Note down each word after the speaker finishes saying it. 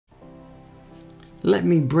let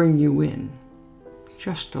me bring you in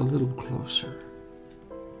just a little closer.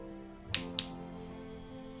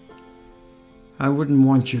 I wouldn't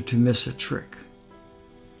want you to miss a trick.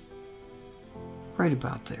 Right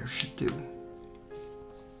about there should do.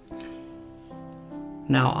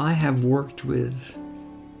 Now, I have worked with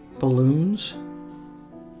balloons,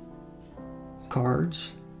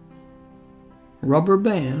 cards, rubber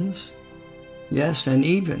bands, yes, and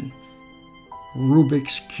even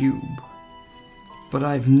Rubik's Cube. But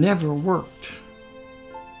I've never worked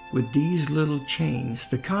with these little chains,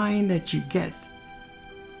 the kind that you get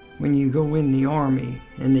when you go in the army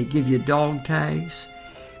and they give you dog tags,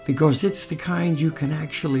 because it's the kind you can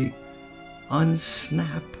actually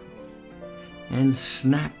unsnap and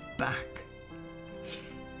snap back.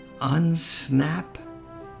 Unsnap,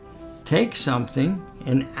 take something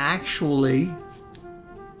and actually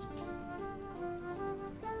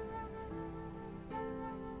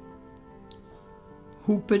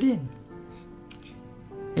hoop it in.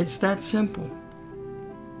 It's that simple.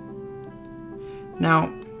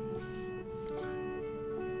 Now,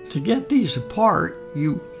 to get these apart,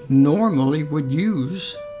 you normally would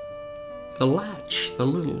use the latch, the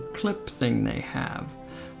little clip thing they have.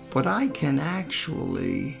 But I can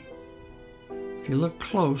actually, if you look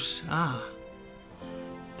close,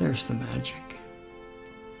 there's the magic.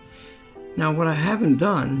 Now, what I haven't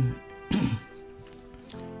done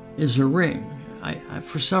is a ring. I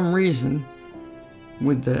for some reason,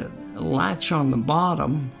 with the latch on the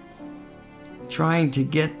bottom, trying to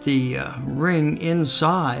get the ring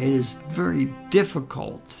inside is very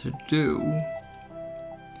difficult to do,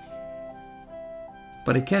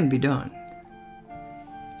 but it can be done.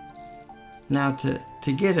 Now,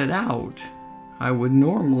 to get it out, I would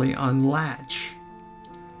normally unlatch,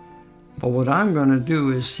 but what I'm going to do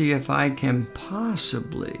is see if I can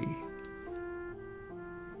possibly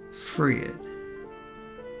free it.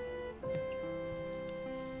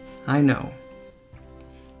 I know,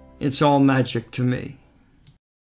 it's all magic to me.